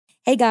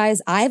Hey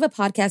guys, I have a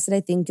podcast that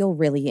I think you'll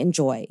really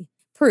enjoy.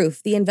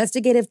 Proof, the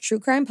investigative true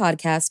crime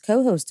podcast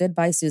co-hosted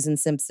by Susan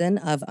Simpson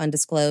of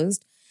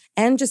Undisclosed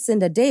and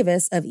Jacinda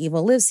Davis of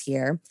Evil Lives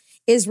Here,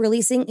 is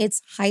releasing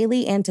its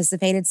highly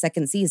anticipated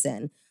second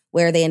season,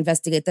 where they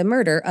investigate the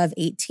murder of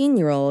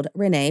 18-year-old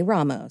Renee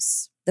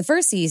Ramos. The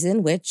first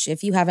season, which,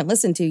 if you haven't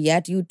listened to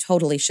yet, you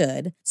totally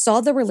should,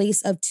 saw the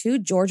release of 2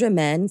 Georgia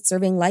men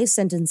serving life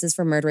sentences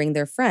for murdering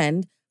their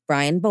friend,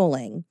 Brian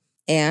Bowling.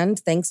 And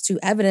thanks to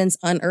evidence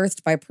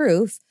unearthed by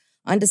Proof,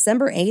 on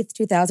December 8th,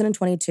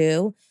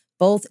 2022,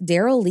 both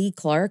Daryl Lee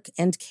Clark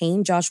and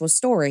Kane Joshua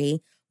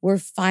Story were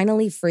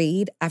finally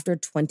freed after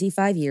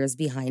 25 years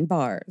behind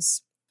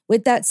bars.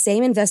 With that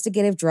same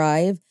investigative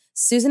drive,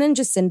 Susan and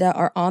Jacinda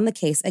are on the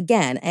case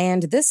again,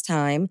 and this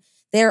time,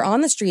 they are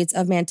on the streets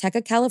of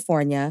Manteca,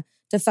 California,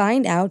 to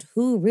find out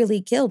who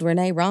really killed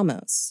Renee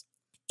Ramos.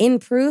 In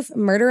Proof,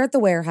 Murder at the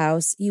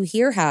Warehouse, you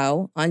hear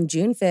how, on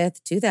June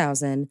 5th,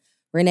 2000,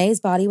 Renee's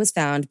body was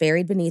found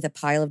buried beneath a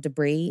pile of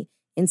debris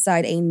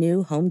inside a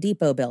new Home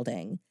Depot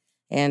building,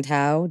 and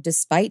how,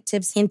 despite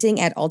tips hinting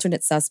at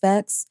alternate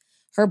suspects,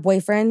 her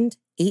boyfriend,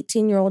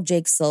 18-year-old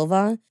Jake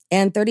Silva,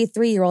 and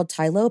 33-year-old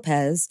Ty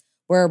Lopez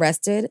were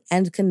arrested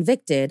and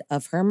convicted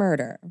of her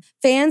murder.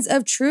 Fans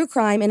of true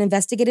crime and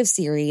investigative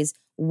series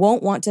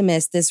won't want to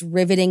miss this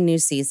riveting new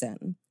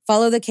season.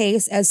 Follow the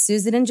case as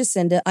Susan and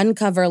Jacinda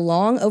uncover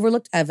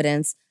long-overlooked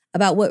evidence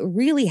about what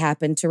really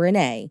happened to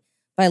Renee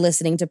by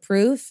listening to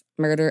Proof,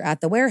 Murder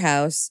at the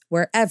Warehouse,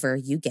 wherever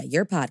you get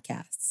your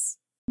podcasts.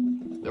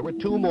 There were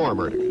 2 more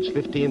murders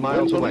 15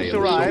 miles away. When police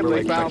arrived,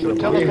 they found the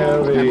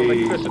telephones and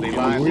electricity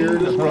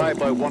lines described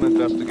by one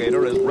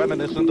investigator as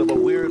reminiscent of a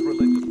weird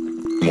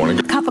religion. Morning.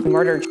 Couple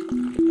murdered.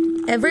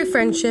 Every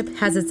friendship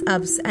has its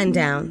ups and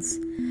downs.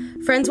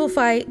 Friends will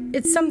fight.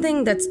 It's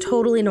something that's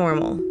totally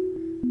normal.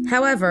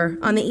 However,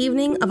 on the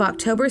evening of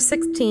October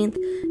 16th,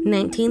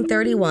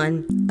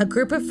 1931, a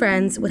group of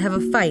friends would have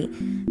a fight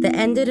that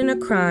ended in a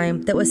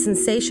crime that was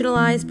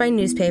sensationalized by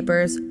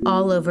newspapers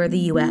all over the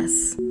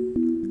U.S.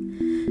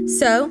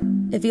 So,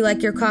 if you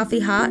like your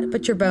coffee hot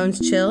but your bones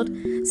chilled,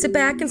 sit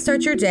back and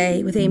start your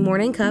day with a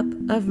morning cup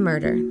of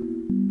murder.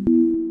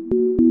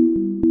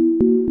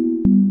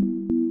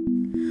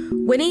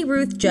 Winnie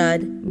Ruth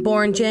Judd,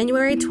 born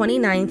January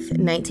 29,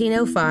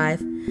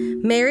 1905,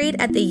 married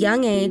at the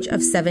young age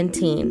of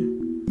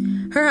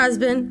 17. Her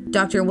husband,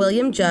 Dr.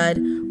 William Judd,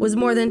 was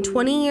more than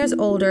 20 years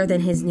older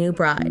than his new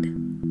bride.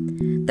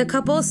 The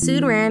couple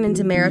soon ran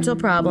into marital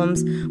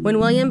problems when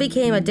William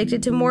became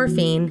addicted to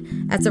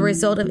morphine as a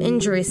result of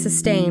injuries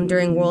sustained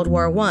during World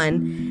War I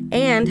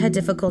and had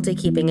difficulty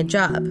keeping a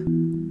job.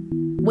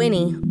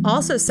 Winnie,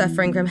 also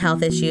suffering from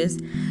health issues,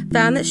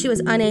 found that she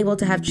was unable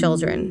to have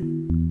children.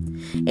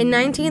 In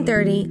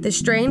 1930, the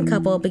strained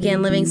couple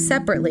began living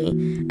separately,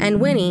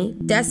 and Winnie,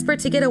 desperate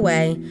to get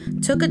away,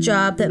 took a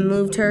job that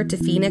moved her to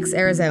Phoenix,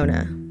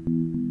 Arizona.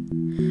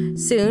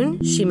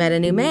 Soon, she met a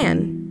new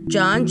man,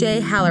 John J.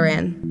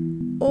 Halloran,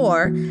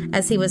 or,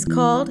 as he was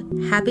called,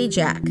 Happy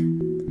Jack.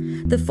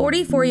 The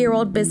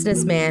 44-year-old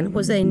businessman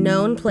was a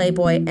known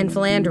playboy and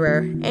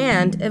philanderer,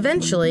 and,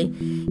 eventually,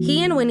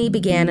 he and Winnie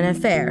began an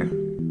affair.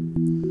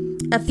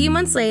 A few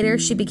months later,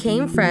 she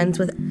became friends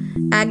with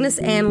Agnes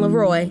Ann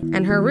Leroy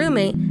and her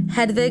roommate,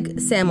 Hedvig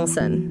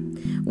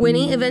Samuelson.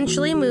 Winnie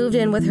eventually moved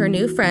in with her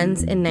new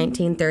friends in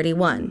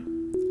 1931.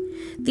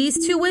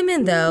 These 2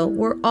 women, though,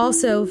 were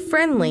also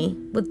friendly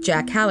with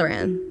Jack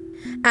Halloran.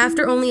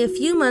 After only a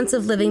few months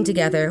of living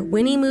together,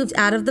 Winnie moved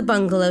out of the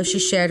bungalow she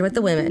shared with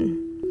the women.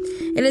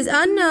 It is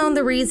unknown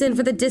the reason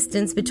for the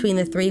distance between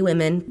the 3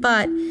 women,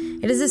 but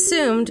it is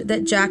assumed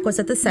that Jack was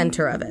at the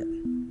center of it.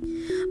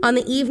 On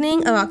the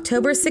evening of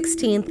October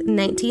 16,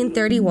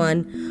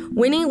 1931,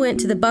 Winnie went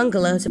to the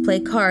bungalow to play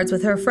cards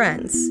with her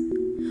friends.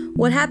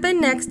 What happened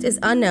next is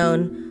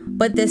unknown,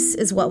 but this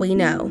is what we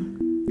know.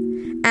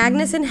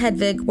 Agnes and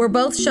Hedvig were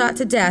both shot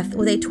to death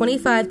with a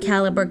 .25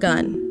 caliber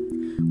gun.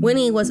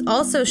 Winnie was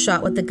also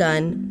shot with the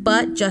gun,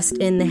 but just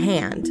in the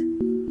hand.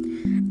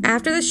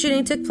 After the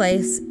shooting took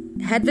place,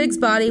 Hedvig's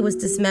body was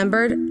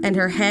dismembered and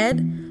her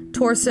head,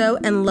 torso,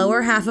 and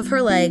lower half of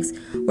her legs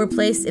were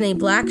placed in a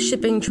black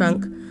shipping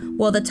trunk,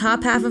 while the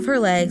top half of her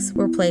legs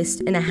were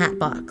placed in a hat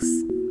box.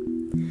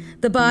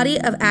 The body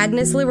of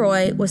Agnes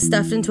Leroy was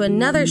stuffed into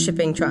another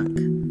shipping trunk.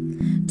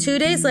 2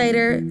 days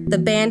later, the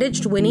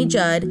bandaged Winnie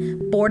Judd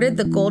boarded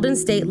the Golden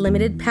State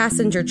Limited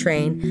passenger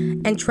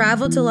train and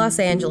traveled to Los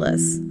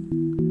Angeles.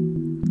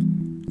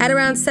 At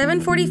around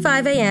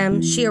 7:45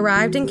 a.m., she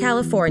arrived in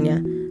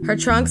California. Her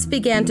trunks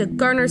began to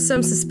garner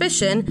some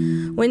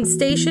suspicion when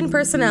station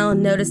personnel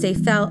noticed a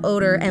foul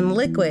odor and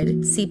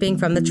liquid seeping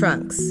from the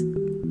trunks.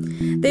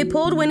 They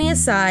pulled Winnie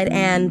aside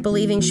and,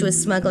 believing she was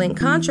smuggling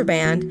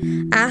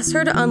contraband, asked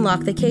her to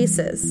unlock the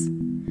cases.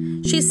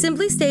 She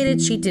simply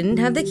stated she didn't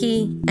have the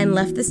key and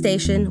left the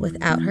station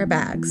without her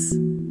bags.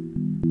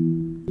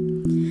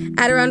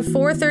 At around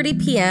 4:30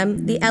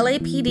 p.m., the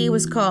LAPD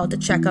was called to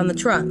check on the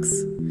trunks.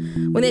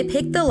 When they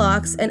picked the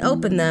locks and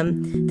opened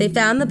them, they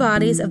found the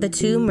bodies of the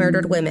 2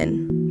 murdered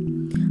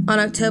women. On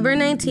October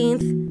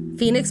 19th,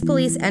 Phoenix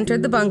police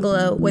entered the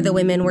bungalow where the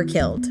women were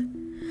killed.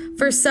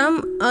 For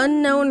some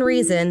unknown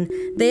reason,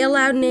 they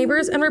allowed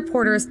neighbors and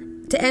reporters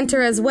to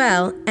enter as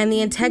well, and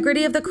the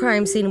integrity of the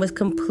crime scene was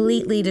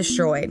completely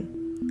destroyed.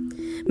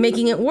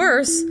 Making it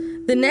worse,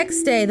 the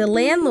next day, the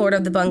landlord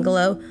of the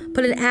bungalow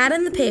put an ad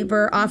in the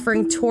paper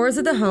offering tours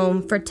of the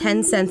home for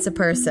 10 cents a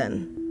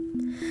person.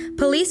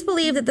 Police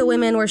believe that the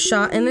women were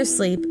shot in their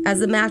sleep as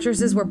the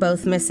mattresses were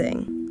both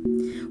missing.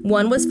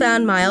 One was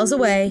found miles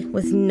away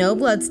with no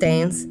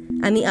bloodstains,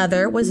 and the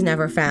other was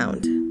never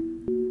found.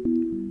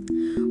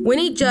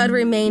 Winnie Judd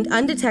remained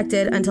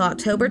undetected until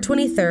October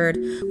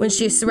 23rd when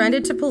she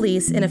surrendered to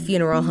police in a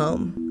funeral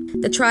home.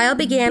 The trial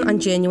began on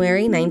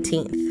January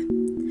 19th.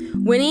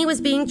 Winnie was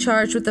being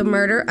charged with the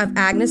murder of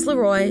Agnes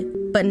Leroy,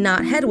 but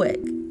not Hedwig.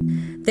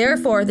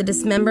 Therefore, the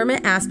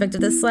dismemberment aspect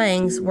of the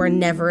slayings were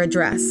never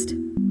addressed.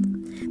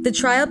 The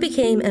trial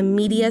became a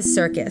media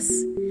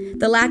circus.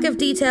 The lack of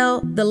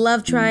detail, the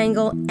love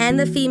triangle, and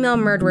the female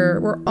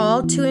murderer were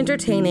all too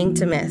entertaining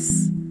to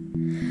miss.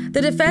 The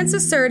defense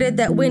asserted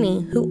that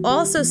Winnie, who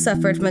also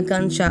suffered from a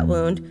gunshot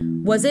wound,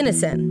 was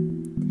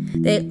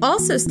innocent. They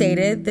also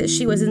stated that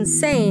she was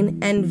insane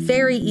and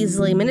very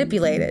easily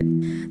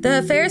manipulated. The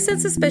affair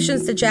sent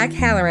suspicions to Jack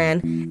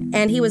Halloran,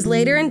 and he was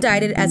later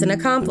indicted as an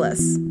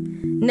accomplice.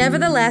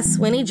 Nevertheless,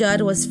 Winnie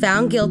Judd was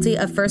found guilty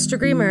of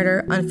first-degree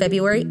murder on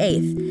February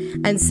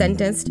 8th and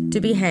sentenced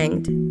to be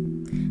hanged.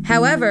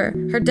 However,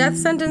 her death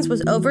sentence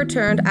was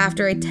overturned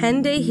after a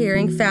 10-day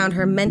hearing found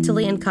her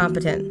mentally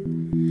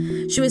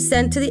incompetent. She was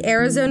sent to the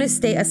Arizona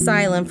State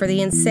Asylum for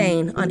the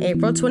Insane on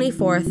April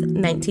 24,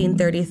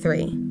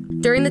 1933.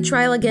 During the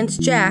trial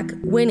against Jack,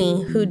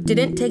 Winnie, who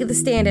didn't take the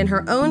stand in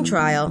her own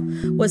trial,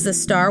 was the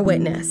star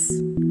witness.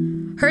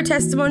 Her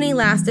testimony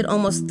lasted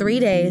almost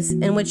 3 days,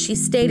 in which she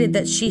stated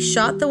that she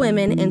shot the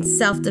women in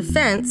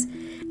self-defense,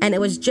 and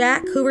it was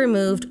Jack who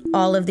removed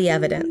all of the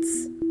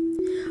evidence.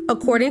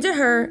 According to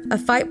her, a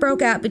fight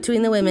broke out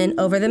between the women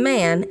over the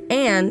man,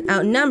 and,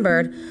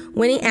 outnumbered,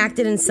 Winnie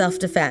acted in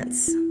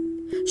self-defense.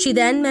 She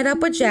then met up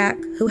with Jack,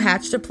 who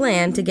hatched a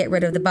plan to get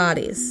rid of the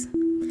bodies.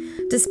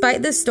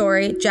 Despite this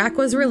story, Jack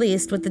was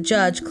released with the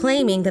judge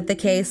claiming that the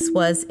case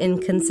was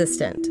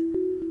inconsistent.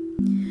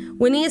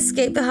 Winnie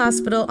escaped the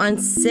hospital on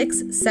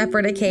 6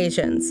 separate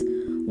occasions,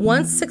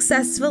 once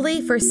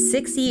successfully for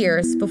 6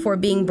 years before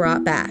being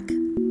brought back.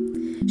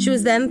 She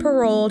was then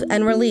paroled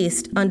and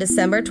released on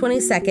December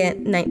 22,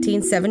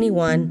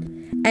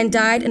 1971, and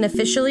died an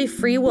officially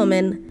free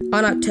woman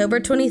on October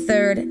 23,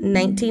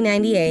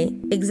 1998,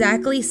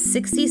 exactly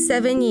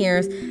 67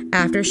 years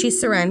after she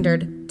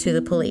surrendered to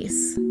the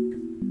police.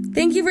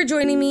 Thank you for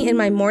joining me in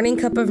my morning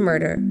cup of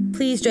murder.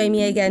 Please join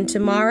me again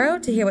tomorrow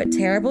to hear what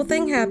terrible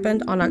thing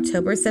happened on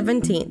October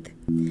 17th.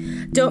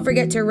 Don't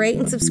forget to rate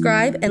and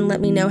subscribe and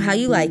let me know how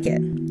you like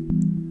it.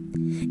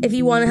 If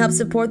you want to help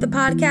support the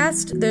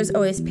podcast, there's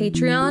always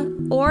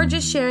Patreon or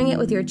just sharing it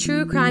with your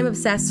true crime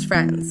obsessed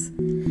friends.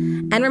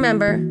 And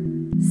remember,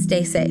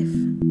 stay safe.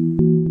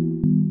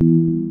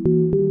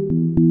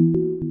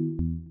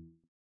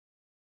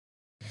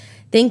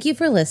 Thank you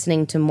for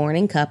listening to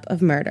Morning Cup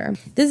of Murder.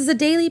 This is a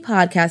daily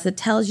podcast that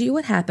tells you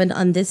what happened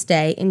on this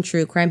day in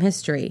true crime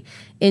history.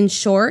 In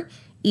short,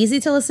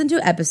 easy to listen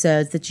to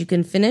episodes that you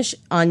can finish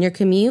on your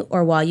commute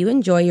or while you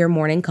enjoy your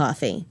morning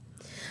coffee.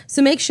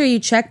 So make sure you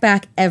check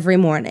back every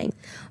morning.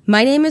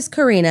 My name is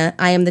Karina.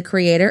 I am the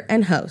creator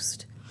and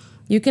host.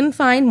 You can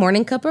find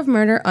Morning Cup of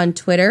Murder on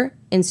Twitter,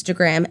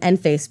 Instagram, and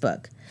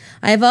Facebook.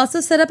 I have also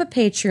set up a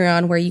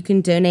Patreon where you can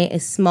donate a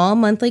small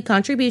monthly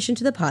contribution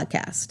to the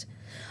podcast.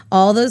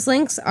 All those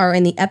links are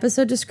in the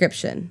episode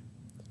description.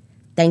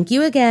 Thank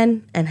you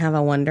again, and have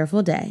a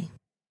wonderful day.